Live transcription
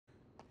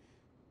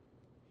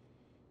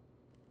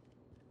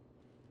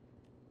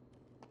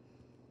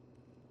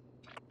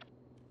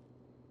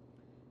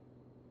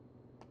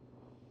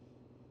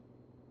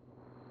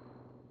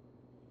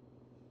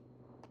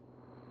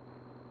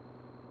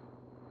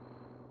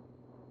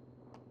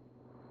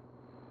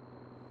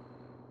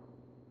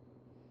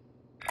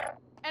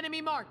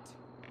Enemy marked.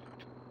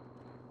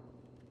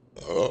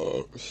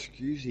 Oh,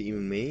 excuse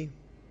even me.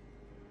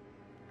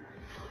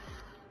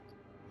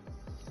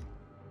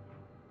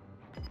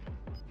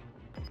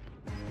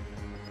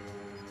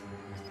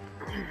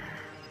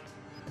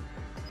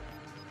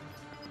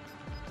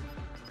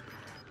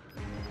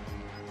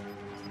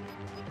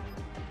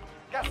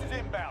 Gas is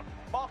inbound.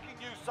 Marking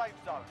new safe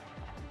zone.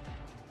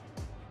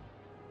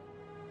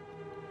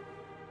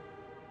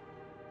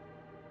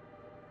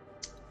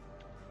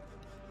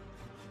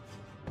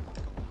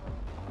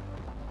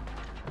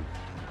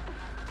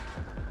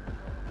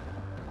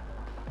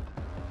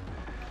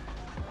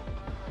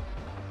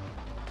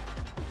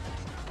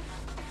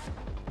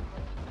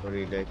 What do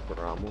you like for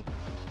ammo?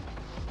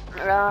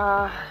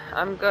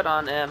 I'm good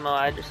on ammo.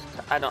 I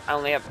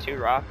only have 2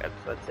 rockets.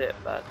 That's it,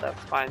 but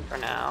that's fine for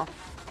now.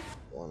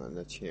 One in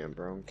the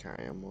chamber, I'm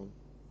carrying one.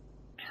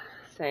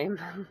 Same.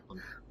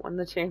 One in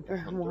the chamber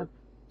and one.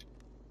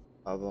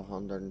 I have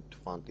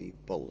 120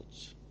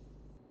 bullets.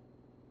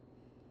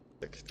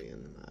 60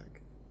 in the mag.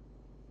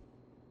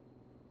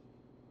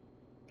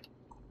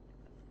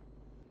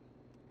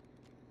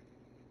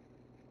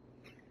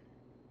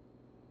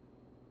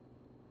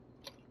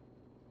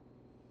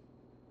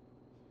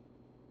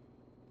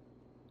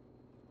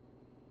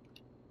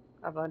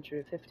 I have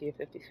 150 or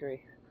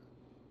 53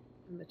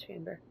 in the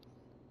chamber.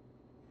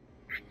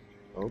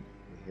 Oh,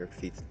 I hear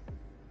feet.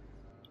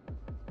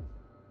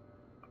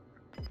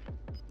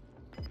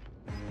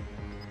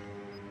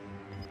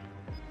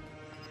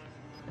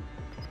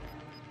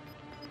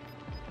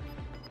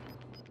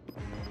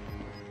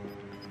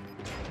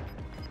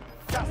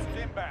 Gas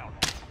is inbound.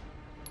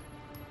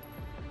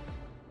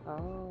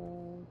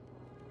 Oh.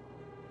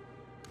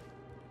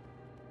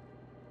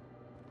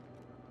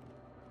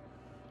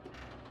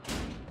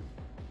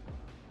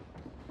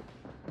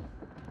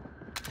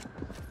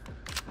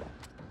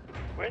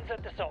 We're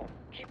inside the zone.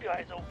 Keep your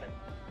eyes open.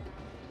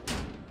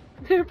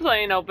 They're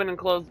playing open and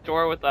closed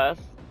door with us.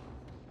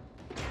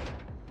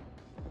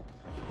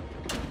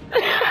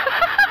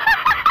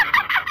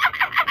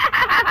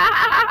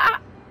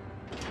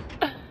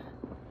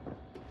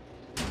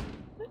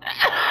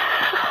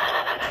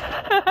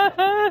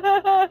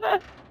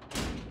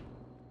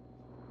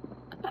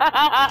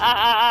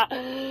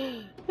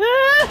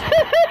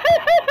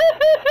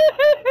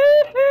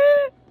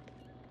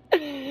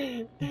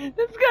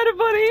 That's kind of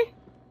funny.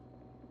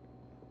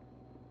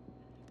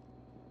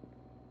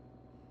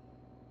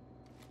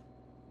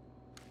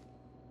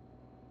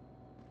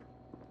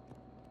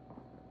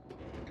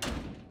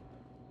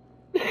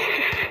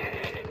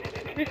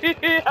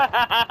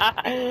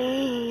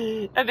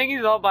 I think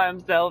he's all by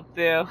himself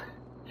too.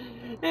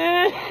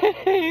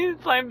 He's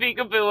playing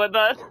peekaboo with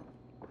us.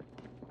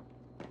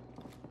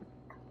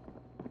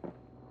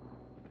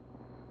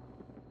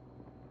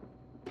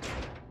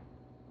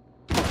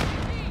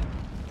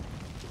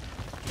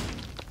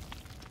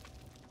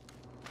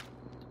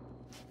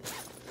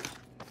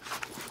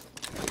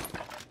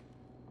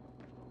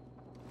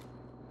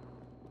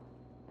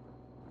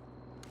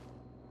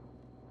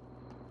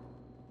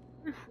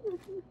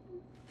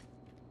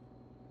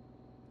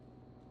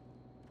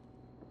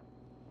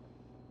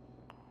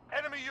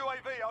 Enemy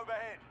UAV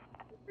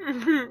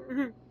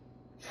overhead.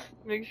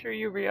 Make sure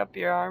you re-up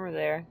your armor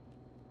there,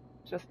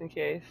 just in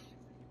case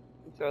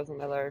he throws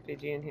another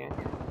RPG in here.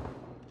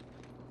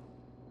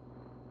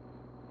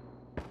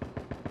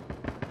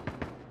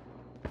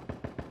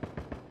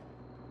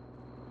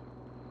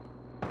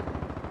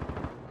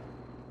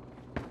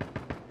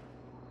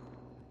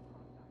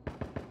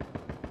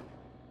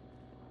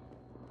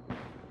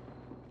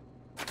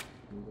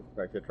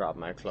 I could drop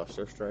my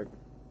cluster strike.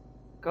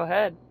 Go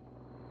ahead.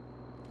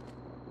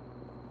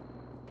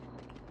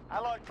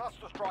 Allied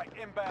cluster strike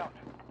inbound.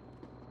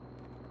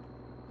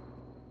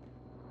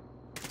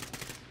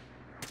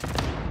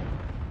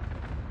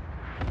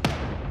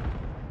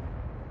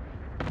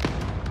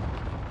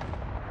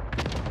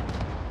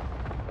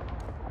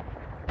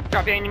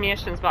 Drop your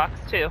ammunitions box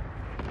too.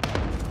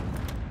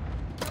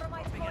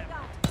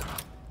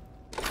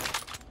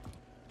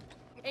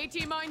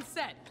 18 mine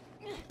set.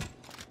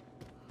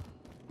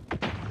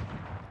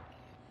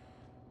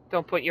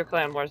 Don't put your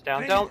clan wars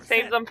down. Don't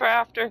save them for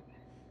after.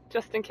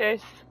 Just in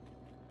case.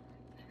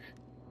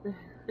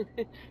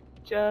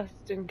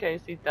 Just in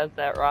case he does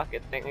that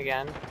rocket thing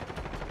again.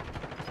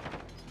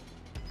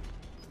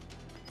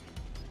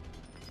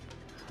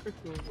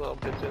 These little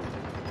bitches.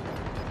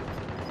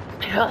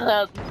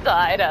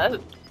 Outside us.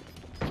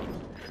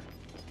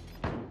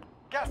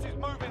 Gas is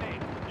moving in.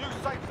 New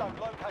safe zone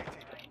located.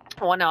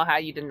 I wanna know how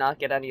you did not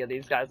get any of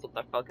these guys with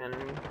the fucking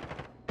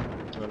I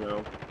don't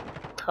know.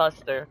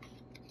 cluster.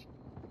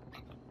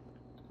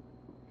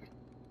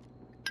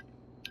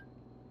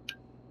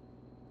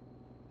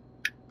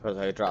 Because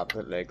I dropped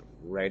it like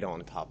right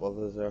on top of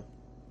us there.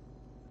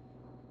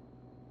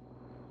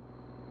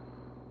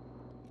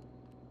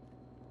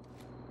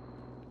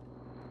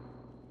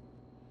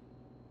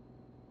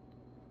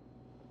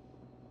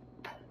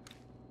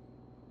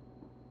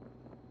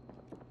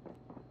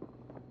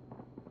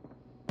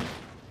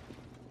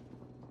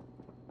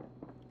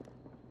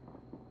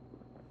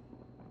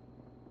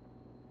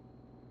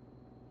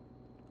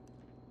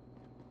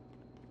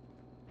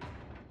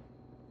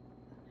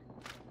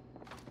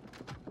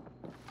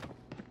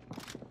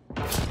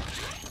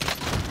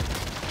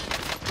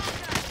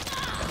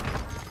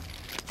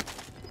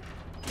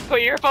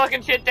 put your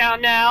fucking shit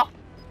down now.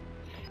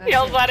 He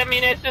also had a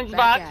munitions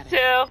box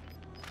too.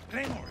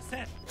 Claymore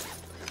set.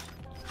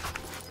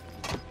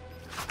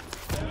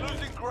 They're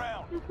losing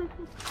ground.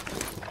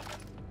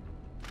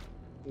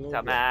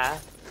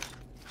 Dumbass.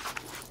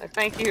 Like,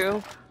 thank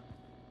you.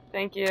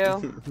 Thank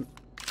you.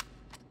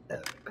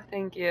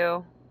 Thank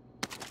you.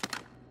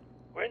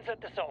 We're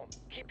inside the zone.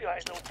 Keep your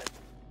eyes open.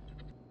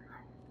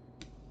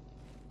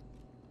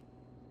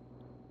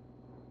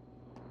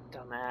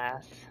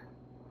 Dumbass.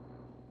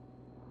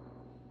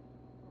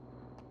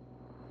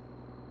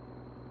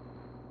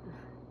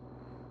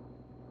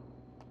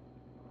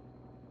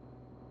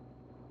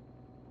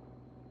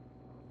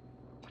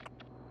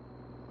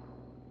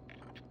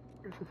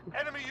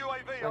 Enemy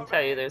UAV I'll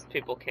tell you, there's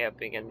people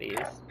camping in these.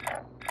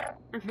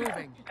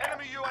 Moving.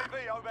 Enemy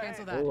UAV overhead.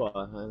 Cancel that. Ooh,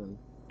 behind them.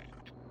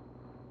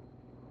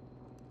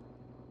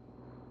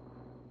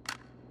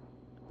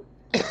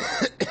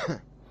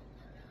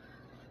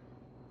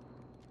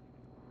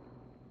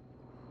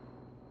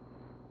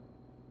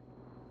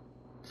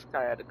 This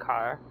guy had a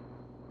car.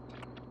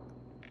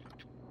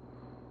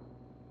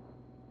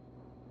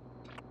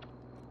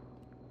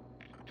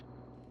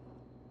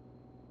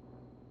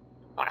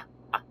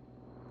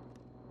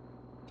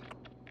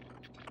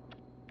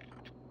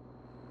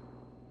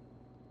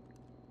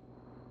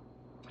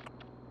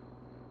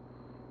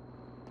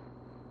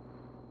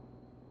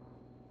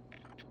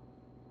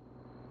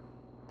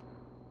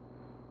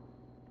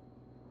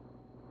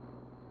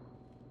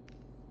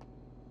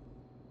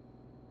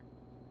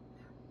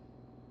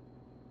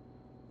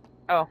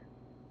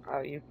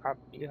 Oh, you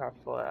have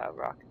full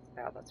rockets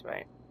now. That's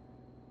right.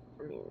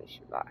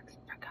 Ammunition box.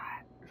 I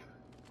forgot.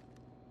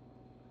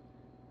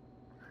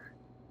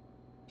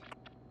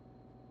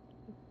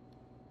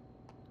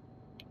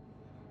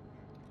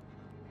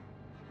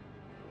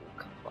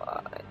 Come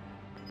on.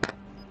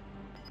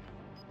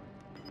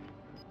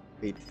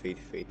 Feet.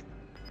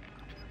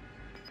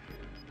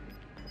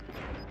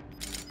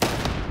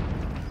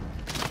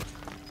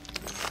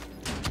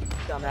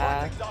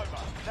 Dumbass. Fighting's over.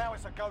 Now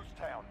it's a ghost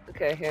town.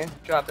 Okay, here.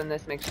 Dropping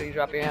this. Make sure you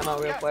drop your ammo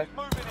real Gas quick. is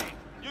moving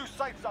in. New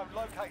safe zone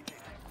located.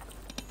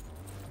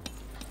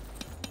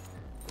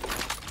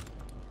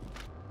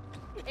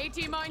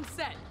 18 mine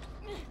set.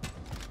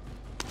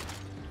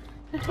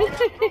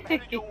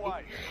 Heading your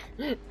way.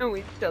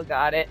 We still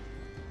got it.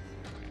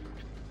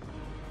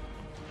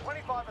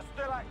 25 are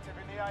still active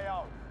in the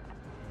AO.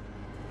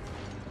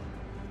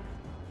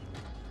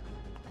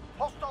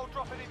 Hostile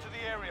dropping into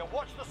the area.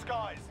 Watch the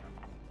skies.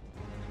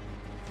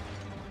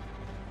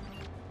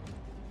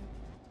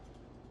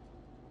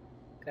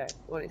 Okay,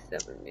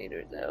 47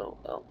 meters out.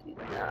 Oh, he's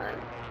not.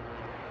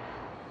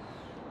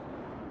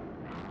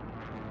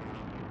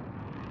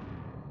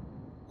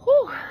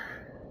 Whew.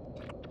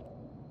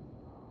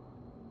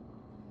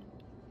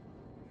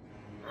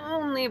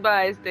 Only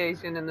buy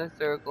station in the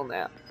circle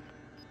now.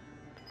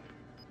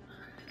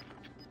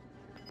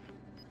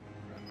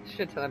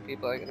 Shit ton of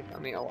people are gonna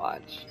come here to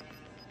watch.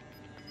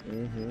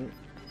 Mm-hmm.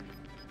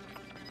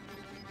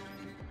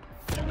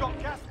 You've got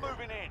gas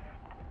moving in.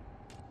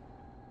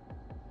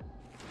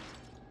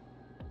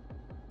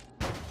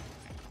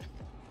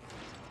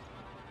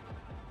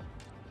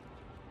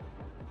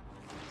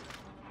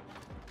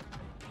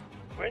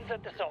 We're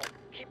inside the zone.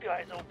 Keep your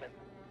eyes open.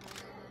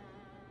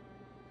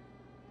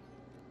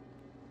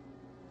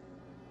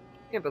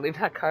 Can't believe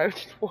that car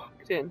just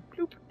walked in.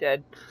 Bloop,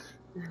 dead.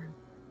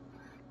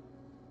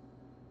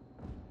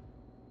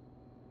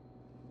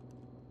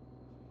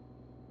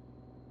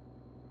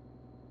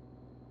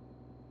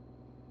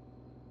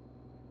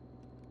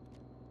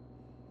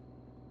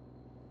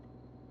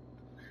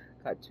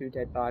 Got 2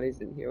 dead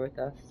bodies in here with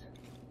us.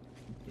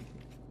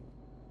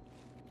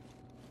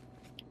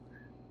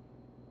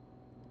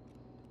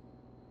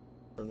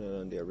 Running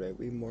on the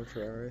Arabian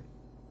mortuary.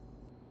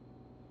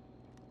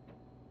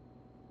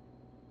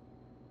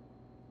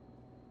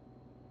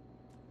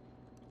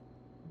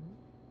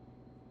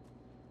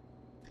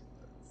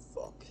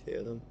 Fuck,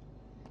 hear them.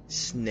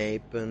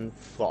 Snaping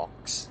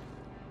fox.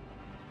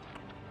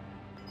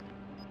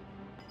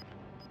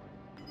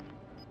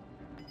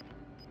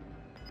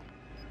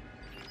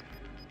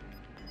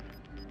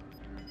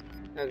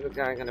 There's a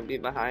guy gonna be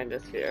behind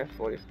us here,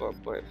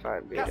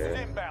 44.5 Gas is meters.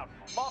 inbound.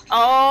 Mark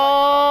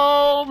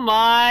Oh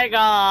my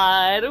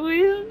god, we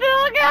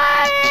still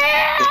got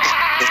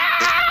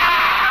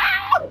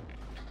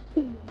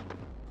it!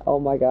 Oh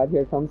my god,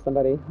 here comes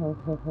somebody.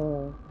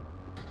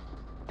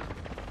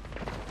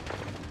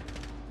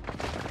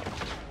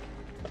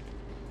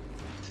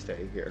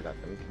 Stay here, let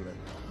them come in.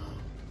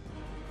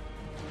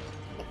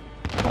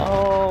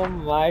 Oh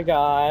my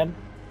god.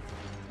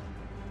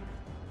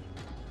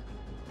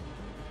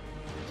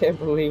 Can't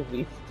believe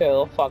we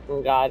still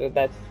fucking got it,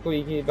 that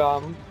squeaky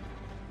bum.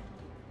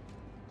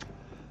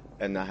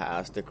 In the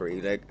highest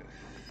degree, like.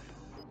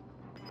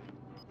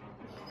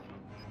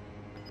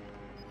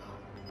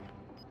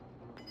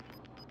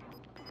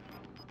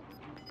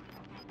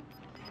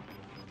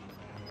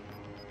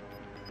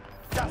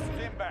 gas is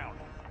inbound.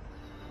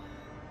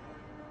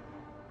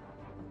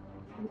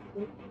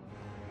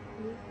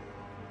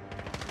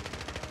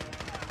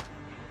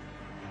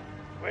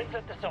 We're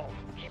inside the zone.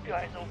 Keep your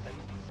eyes open.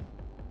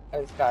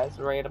 There's guys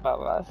right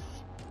above us.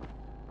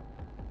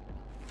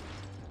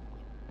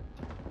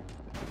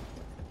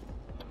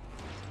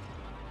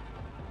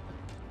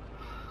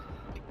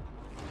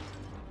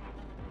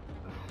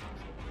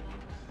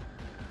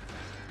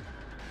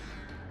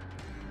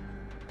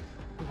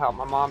 I'll help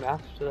my mom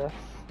after this.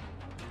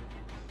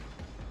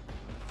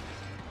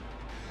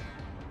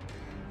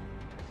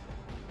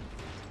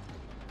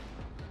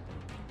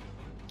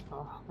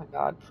 Oh my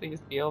god, please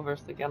be over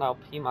so again I'll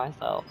pee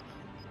myself.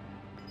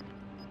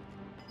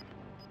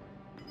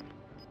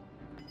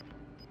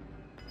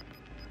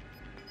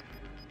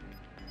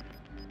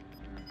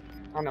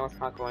 I know it's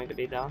not going to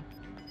be done.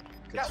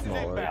 It's a Gas is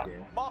smaller inbound.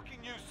 game.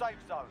 Marking new safe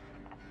zone.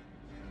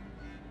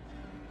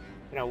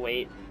 I'm gonna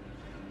wait.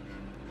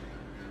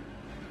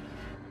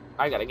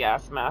 I got a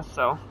gas mask,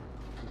 so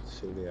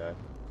So yeah.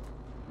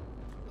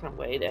 I'm gonna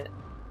wait it.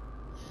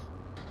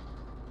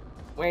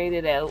 Wait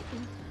it out.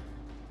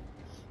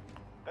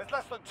 There's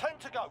less than 10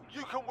 to go.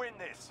 You can win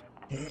this.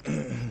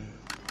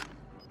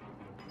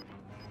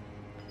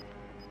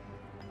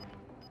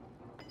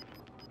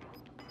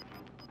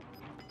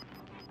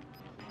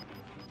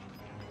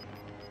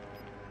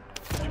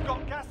 You've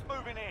got gas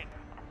moving in.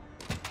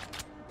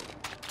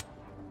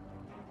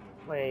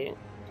 Wait.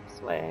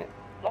 Just wait.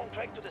 Long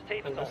track to the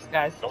safe And zone. this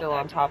guy's Don't still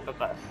on act. top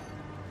of us.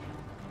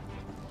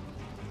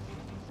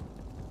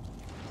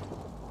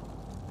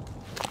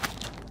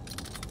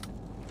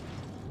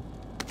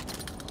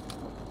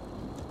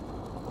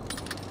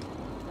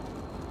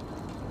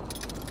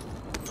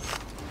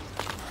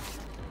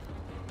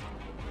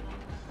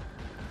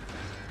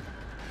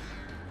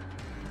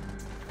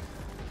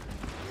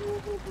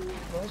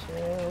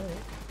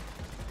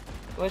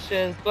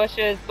 Bushes,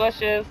 bushes,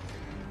 bushes.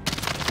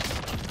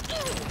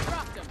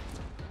 Dropped him.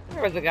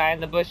 There was a guy in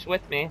the bush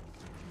with me.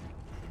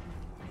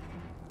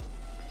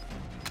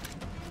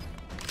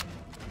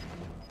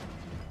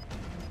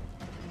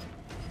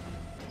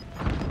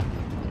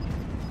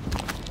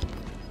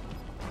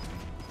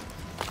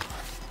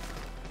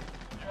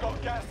 You've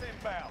got gas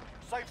inbound.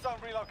 Safe zone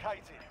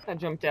relocated. I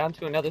jumped down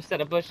to another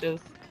set of bushes.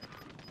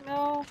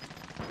 No.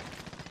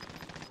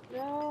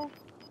 No.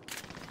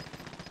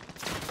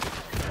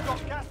 You've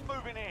got gas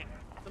moving in.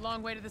 It's a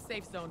long way to the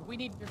safe zone. We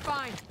need. You're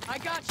fine. I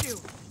got you.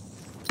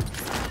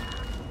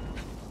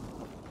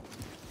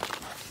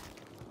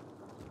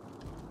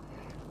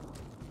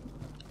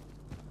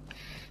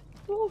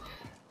 Whew.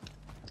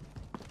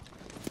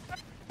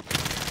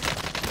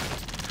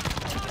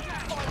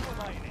 Five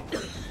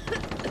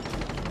remaining.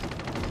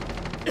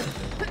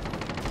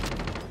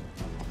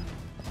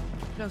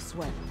 No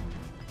sweat.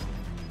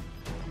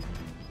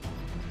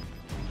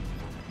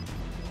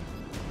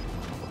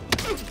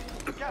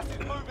 Gas is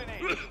moving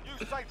in.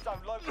 New safe zone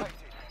located.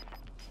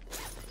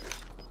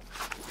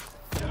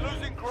 You're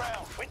losing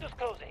ground. Windows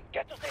closing.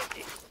 Get to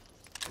safety.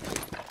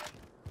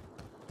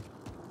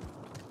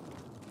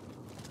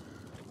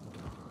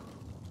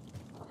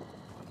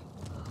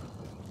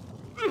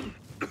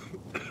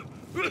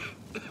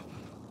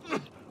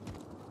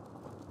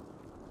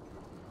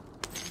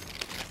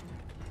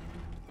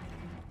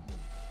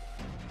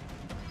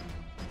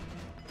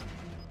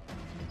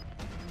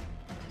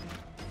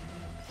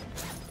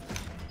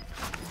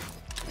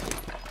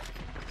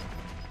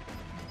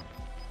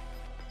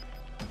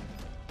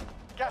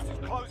 Gas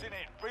is closing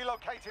in.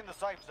 Relocating the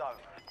safe zone.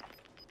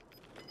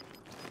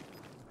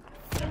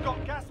 You've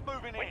got gas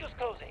moving in. Windows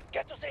closing.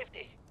 Get to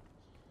safety.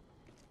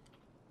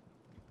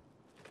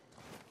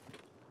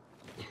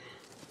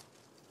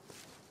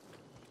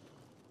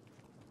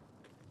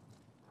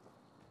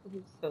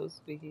 He's so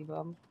squeaky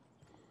bum.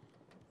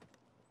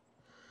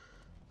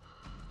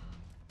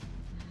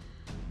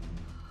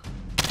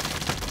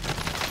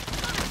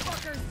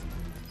 Motherfuckers!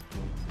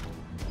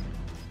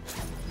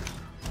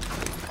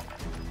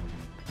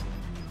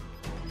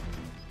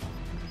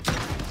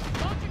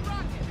 Launching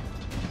rocket!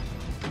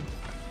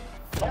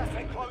 Gas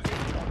is closing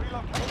in.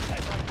 Relocating the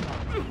safe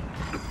zone.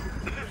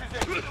 This is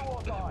it. Do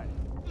or die.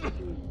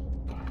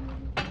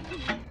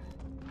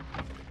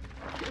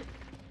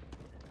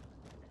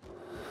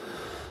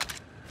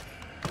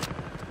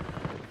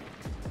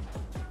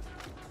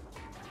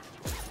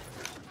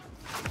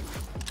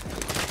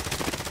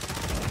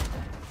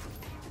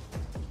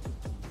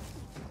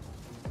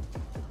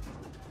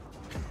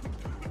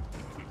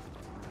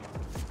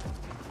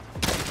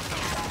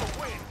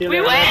 We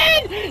win!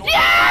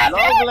 Yes!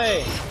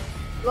 Lovely!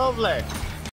 Lovely!